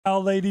Now,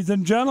 ladies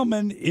and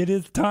gentlemen, it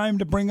is time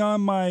to bring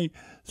on my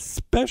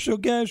special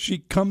guest. She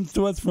comes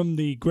to us from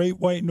the Great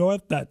White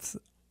North. That's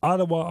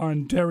Ottawa,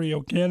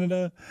 Ontario,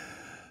 Canada.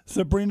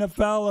 Sabrina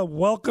Fallah,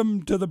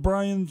 welcome to the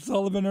Brian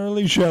Sullivan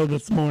Early Show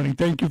this morning.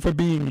 Thank you for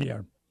being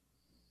here.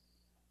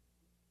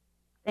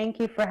 Thank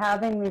you for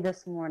having me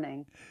this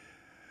morning.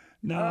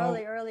 Now,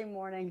 early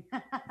morning.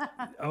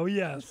 Oh,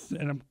 yes,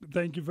 and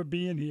thank you for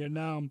being here.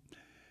 Now,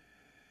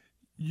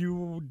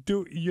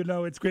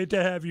 it's great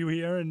to have you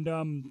here,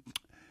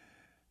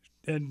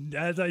 and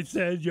as I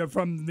said, you're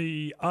from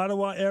the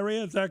Ottawa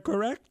area, is that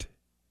correct?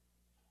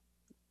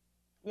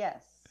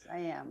 Yes, I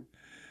am.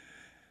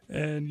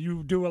 And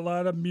you do a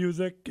lot of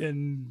music,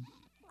 and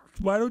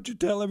why don't you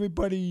tell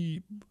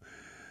everybody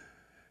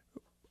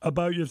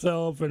about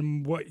yourself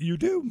and what you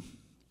do,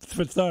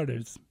 for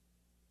starters?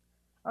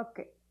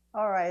 Okay.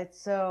 All right.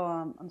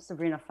 So I'm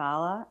Sabrina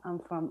Fallah. I'm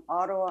from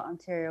Ottawa,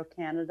 Ontario,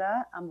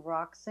 Canada. I'm a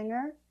rock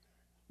singer.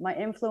 My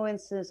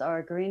influences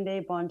are Green Day,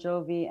 Bon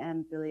Jovi,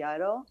 and Billy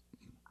Idol.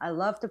 I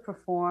love to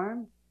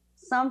perform.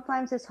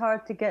 Sometimes it's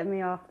hard to get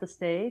me off the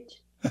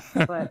stage,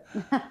 but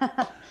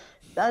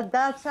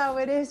that's how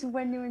it is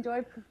when you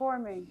enjoy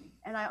performing.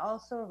 And I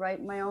also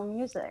write my own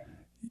music.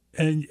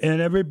 And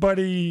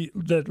everybody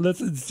that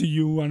listens to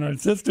you on our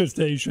sister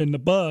station, The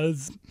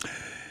Buzz,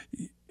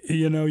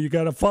 you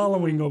got a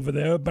following over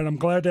there, but I'm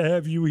glad to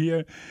have you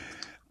here.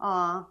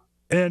 Aw,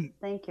 and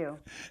thank you.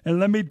 And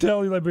let me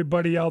tell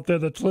everybody out there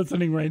that's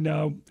listening right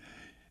now,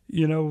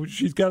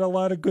 she's got a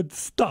lot of good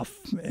stuff.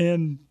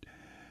 And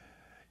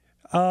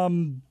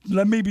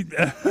let me be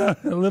a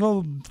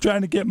little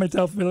trying to get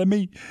myself.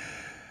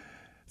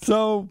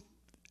 So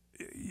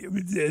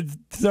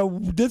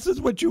this is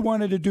what you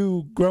wanted to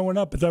do growing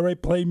up. Is that right?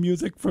 Play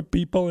music for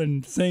people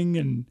and sing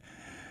and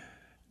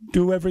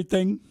do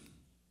everything?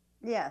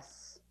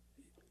 Yes,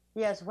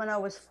 when I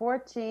was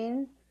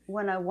 14,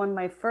 when I won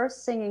my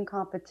first singing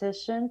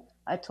competition,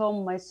 I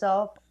told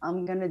myself,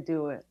 I'm going to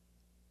do it.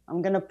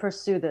 I'm going to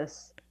pursue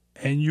this.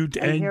 And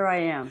here I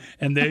am.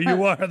 And there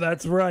you are.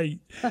 That's right.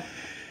 I'm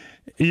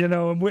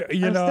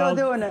still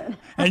doing it.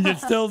 And you're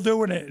still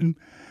doing it. And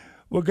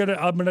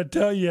I'm going to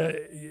tell you,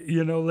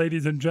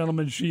 ladies and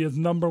gentlemen, she is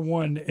number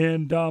one.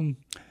 And, and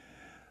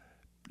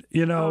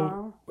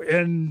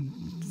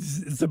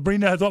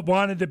Sabrina has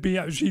wanted to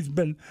be, she's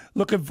been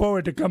looking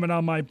forward to coming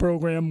on my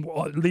program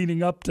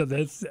leading up to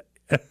this.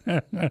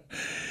 And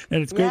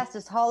it's great. Yes,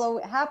 it's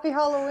Halloween. Happy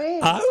Halloween.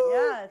 Oh.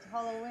 Yeah, it's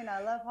Halloween.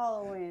 I love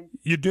Halloween.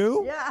 You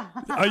do? Yeah.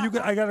 Are you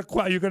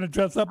going to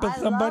dress up as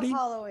somebody? I love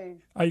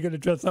Halloween. Are you going to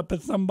dress up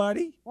as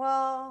somebody?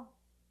 Well,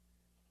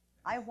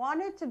 I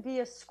wanted to be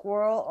a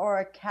squirrel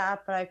or a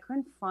cat, but I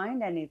couldn't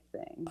find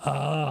anything.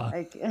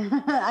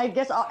 I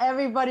guess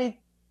everybody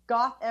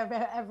got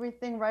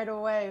everything right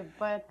away.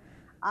 But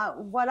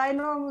what I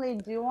normally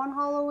do on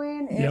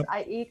Halloween is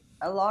I eat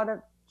a lot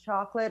of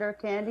chocolate or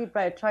candy,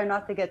 but I try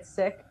not to get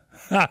sick.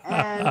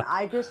 And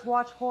I just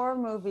watch horror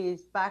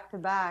movies back to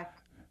back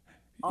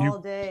all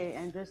day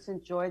and just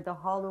enjoyed the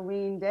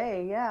Halloween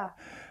day. Yeah.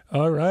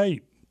 All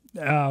right.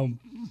 Now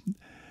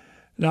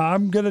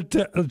I'm going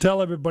to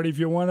tell everybody, if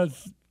you want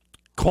to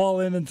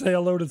call in and say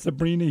hello to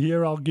Sabrina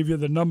here, I'll give you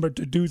the number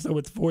to do so.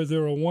 It's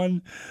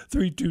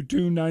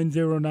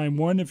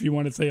 401-322-9091 if you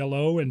want to say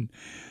hello. And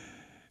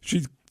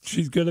she's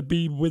going to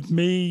be with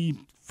me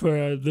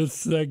for this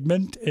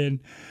segment. And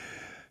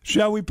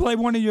shall we play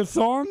one of your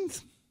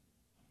songs?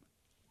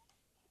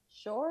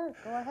 Sure,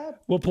 go ahead.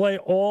 We'll play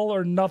All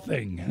or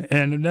Nothing,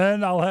 and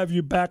then I'll have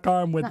you back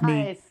on with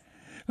me.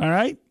 All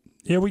right?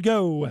 Here we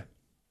go.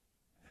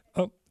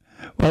 Oh,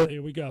 well,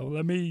 here we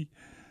go.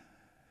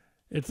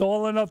 It's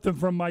All or Nothing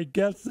from my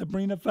guest,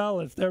 Sabrina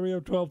Fallah, Stereo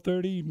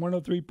 1230,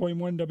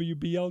 103.1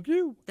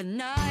 WBLQ. The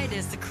night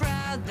is the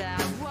crowd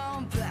that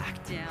won't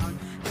back down.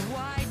 The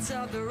whites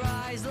of their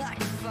eyes like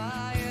a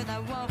fire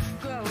that won't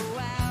go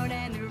out,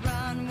 and they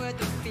run with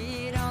their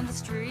feet on the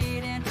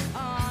street and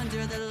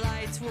under the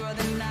lights where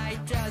the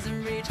night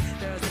doesn't reach.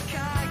 There's a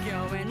car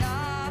going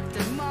up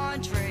to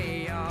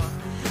Montreal,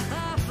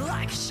 up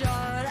like a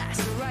shot as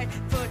the right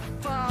foot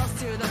falls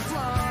to the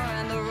floor,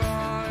 and the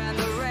roar and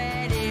the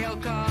radio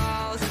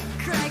calls.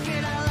 Crank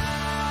it out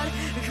loud,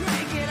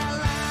 crank it out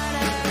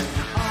louder.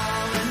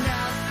 All or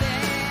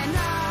nothing,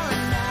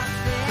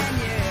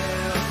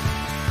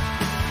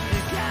 you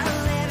gotta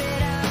live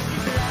it up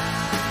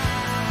loud.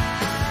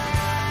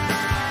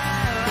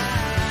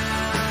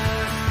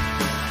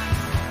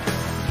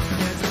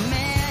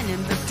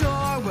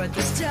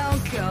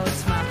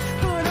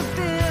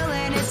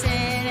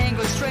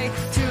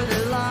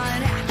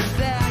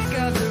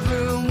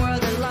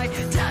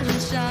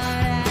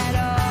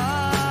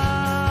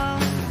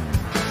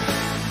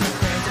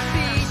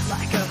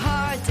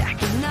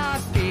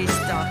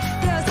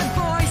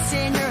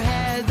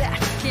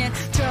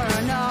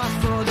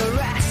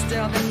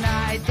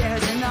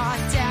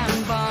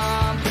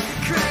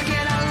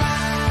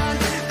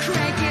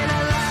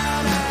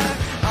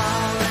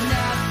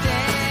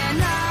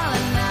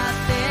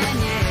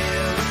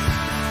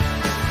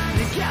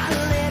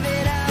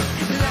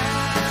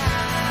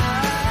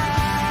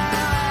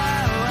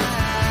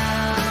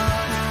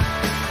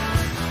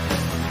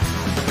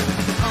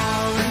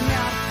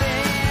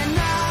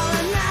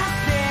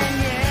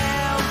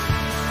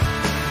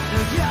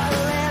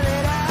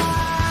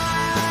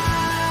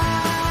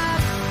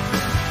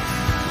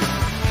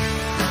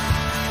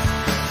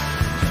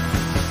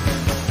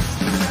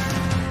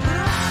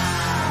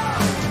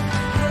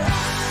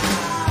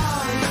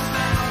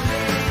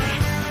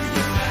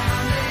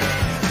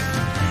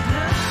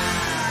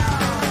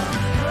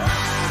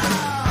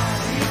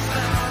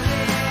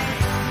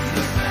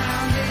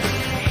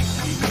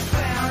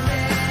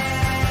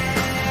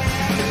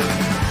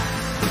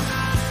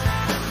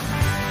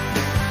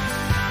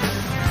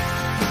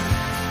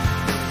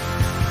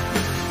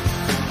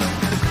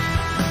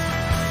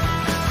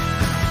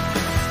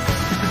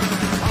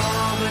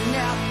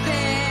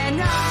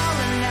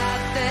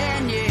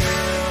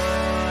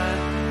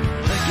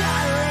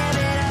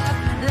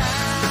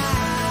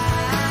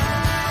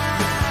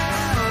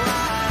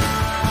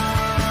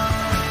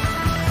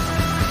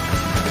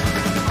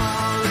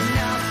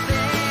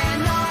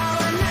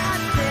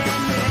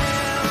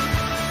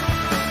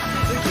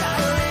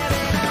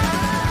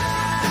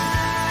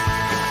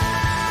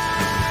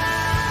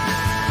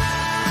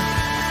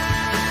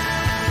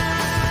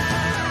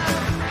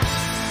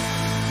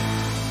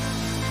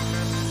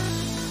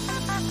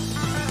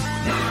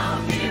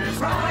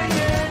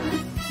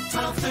 Brian,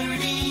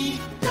 1230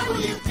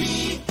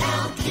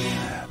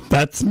 WBLQ.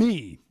 That's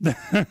me.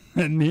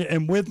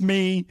 and with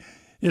me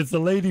is the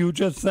lady who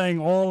just sang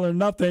All or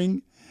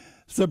Nothing,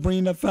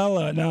 Sabrina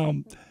Fallah. Now,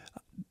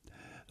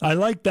 I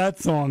like that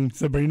song,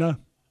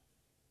 Sabrina.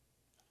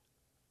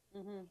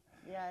 Mm-hmm.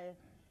 Yeah,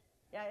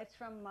 it's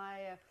from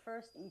my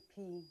first EP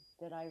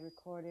that I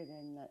recorded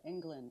in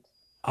England.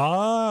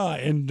 Ah,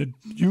 in the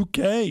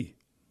UK.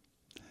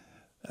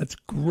 That's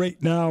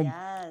great. Now,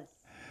 yes.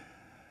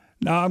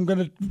 Now I'm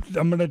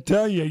gonna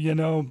tell you, you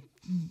know,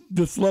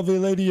 this lovely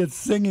lady is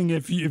singing.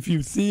 If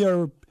you see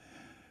her,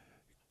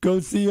 go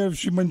see her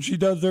when she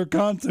does her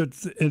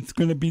concerts. It's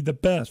gonna be the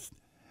best.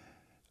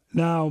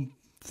 Now,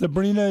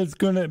 Sabrina is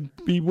gonna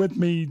be with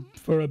me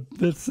for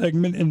this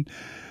segment, and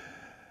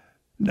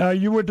now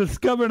you were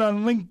discovered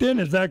on LinkedIn.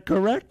 Is that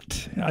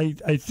correct?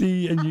 I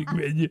see, and you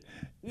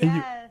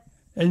yes.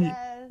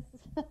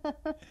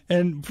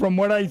 And from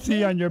what I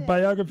see on your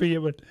biography,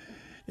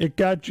 it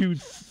got you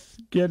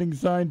getting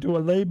signed to a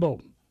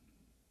label.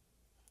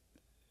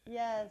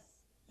 Yes.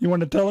 You want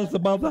to tell us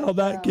about how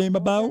that came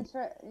about?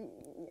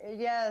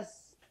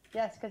 Yes,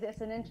 because it's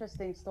an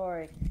interesting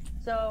story.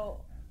 So,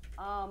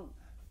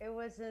 it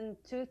was in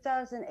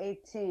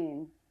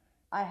 2018.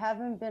 I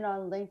haven't been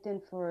on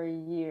LinkedIn for a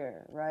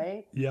year,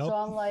 right? Yep. So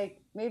I'm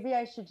like, maybe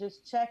I should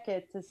just check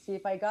it to see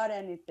if I got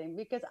anything,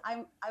 because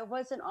I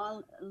wasn't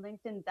on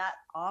LinkedIn that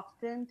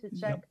often to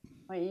check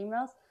my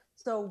emails.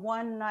 So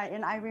one night,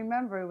 and I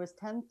remember it was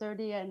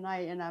 10:30 at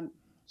night, and I'm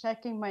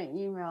checking my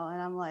email, and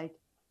I'm like,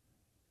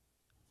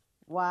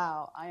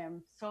 wow, I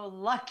am so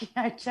lucky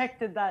I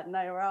checked it that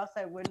night, or else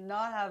I would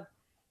not have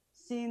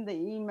seen the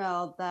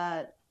email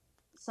that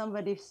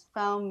somebody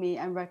found me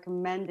and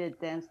recommended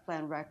Dance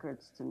Plan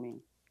Records to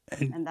me.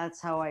 And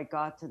that's how I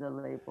got to the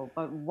label.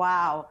 But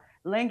wow,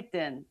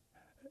 LinkedIn.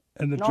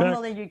 And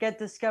normally you get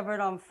discovered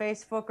on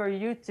Facebook or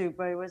YouTube,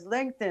 but it was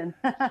LinkedIn.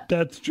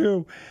 That's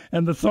true.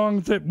 And the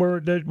songs that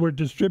were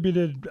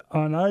distributed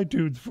on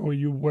iTunes for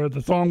you were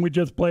the song we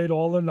just played,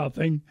 All or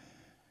Nothing,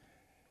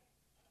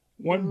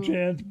 One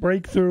Chance,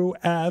 Breakthrough,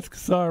 Ask,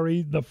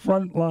 Sorry, The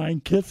Front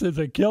Line, Kiss is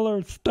a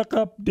Killer, Stuck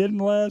Up, Didn't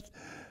Last,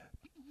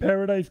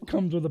 Paradise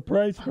Comes with a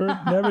Price, Hurt,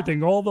 and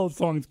Everything. All those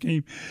songs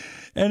came.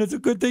 And it's a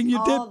good thing you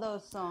did. All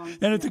those songs.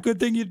 And it's a good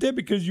thing you did,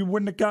 because you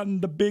wouldn't have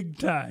gotten the big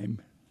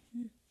time.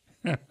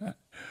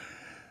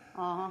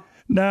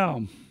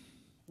 Now,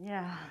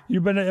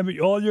 you've been,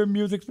 all your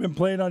music's been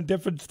played on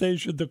different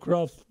stations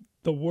across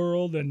the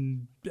world,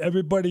 and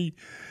everybody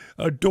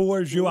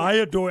adores you. I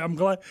adore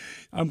you.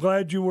 I'm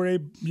glad you were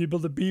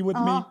able to be with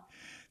me,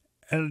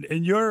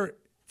 and you're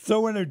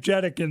so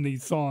energetic in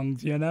these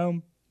songs, you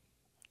know.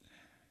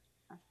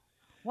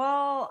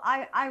 Well,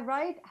 I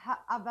write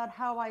about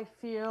how I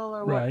feel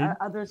or what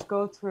others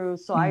go through,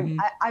 so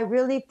I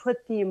really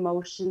put the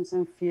emotions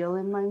and feel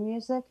in my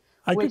music,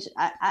 which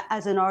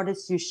as an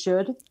artist you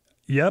should.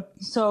 Yep.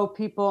 So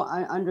people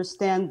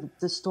understand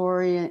the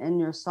story in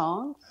your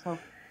song. So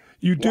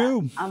you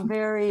do. I'm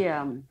very.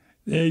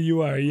 There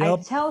you are. Yep.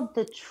 I tell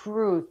the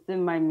truth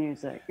in my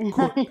music.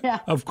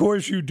 Of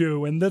course you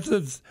do, and this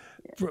is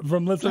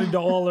from listening to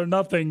All or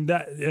Nothing.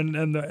 That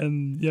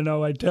and you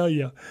know, I tell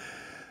you.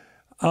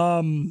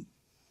 You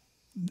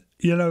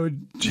know,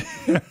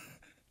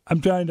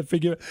 I'm trying to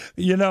figure,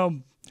 you know,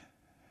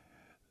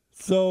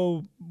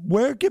 so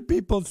where can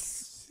people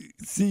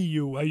see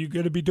you? Are you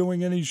going to be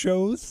doing any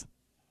shows?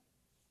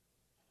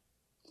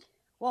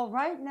 Well,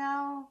 right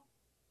now,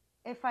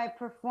 if I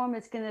perform,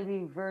 it's going to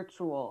be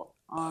virtual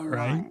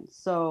online. Right.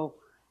 So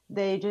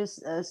they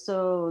just,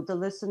 so the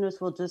listeners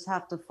will just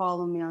have to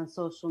follow me on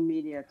social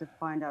media to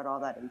find out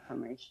all that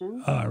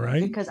information. All right.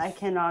 Because I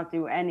cannot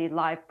do any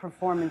live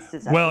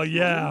performances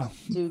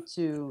due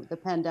to the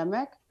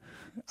pandemic.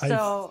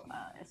 So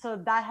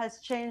that has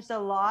changed a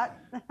lot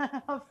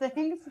of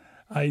things.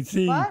 I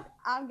see. But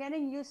I'm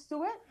getting used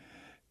to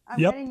it.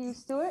 Getting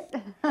used to it.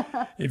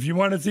 If you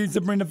want to see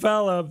Sabrina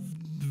Fallah,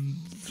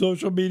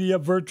 social media,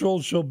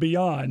 virtual, she'll be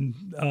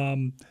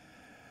on.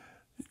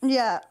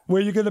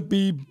 Where you going to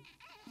be?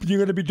 You're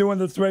going to be doing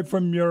this right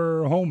from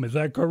your home, is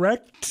that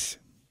correct?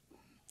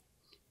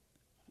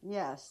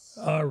 Yes.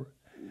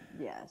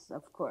 Yes,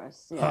 of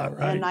course. Yeah. All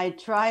right. And I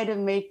try to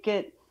make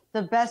it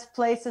the best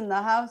place in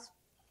the house,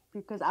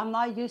 because I'm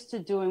not used to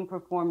doing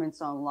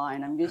performance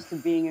online. I'm used to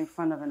being in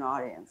front of an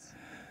audience.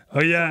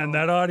 Oh, yeah, so, and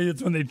that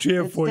audience, when they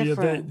cheer for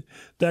different. You,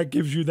 that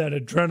gives you that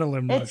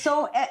adrenaline rush. It's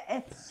so,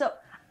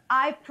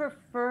 I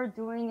prefer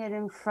doing it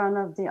in front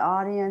of the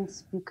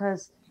audience,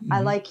 because I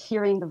like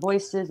hearing the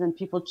voices and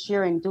people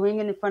cheering. Doing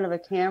it in front of a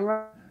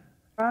camera,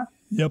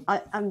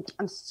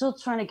 I'm still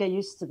trying to get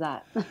used to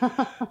that.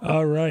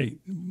 All right.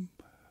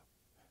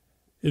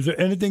 Is there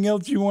anything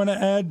else you want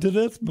to add to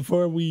this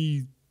before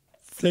we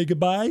say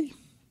goodbye?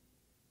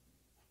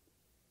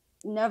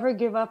 Never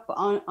give up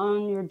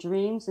on your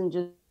dreams, and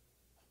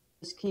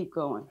just keep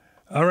going.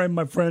 All right,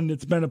 my friend.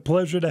 It's been a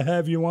pleasure to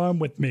have you on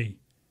with me.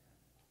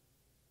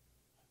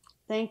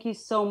 Thank you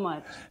so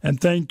much. And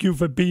thank you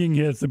for being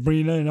here,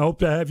 Sabrina, and I hope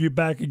to have you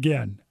back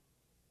again.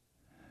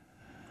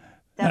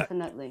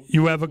 Definitely.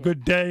 You have a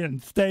good day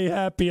and stay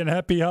happy, and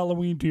happy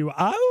Halloween to you.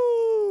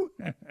 Ow!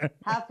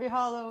 Happy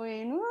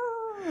Halloween.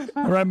 Woo!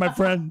 All right, my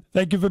friend.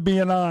 Thank you for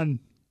being on.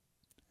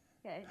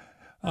 Okay.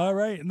 All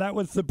right, and that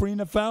was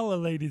Sabrina Fallah,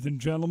 ladies and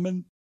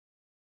gentlemen.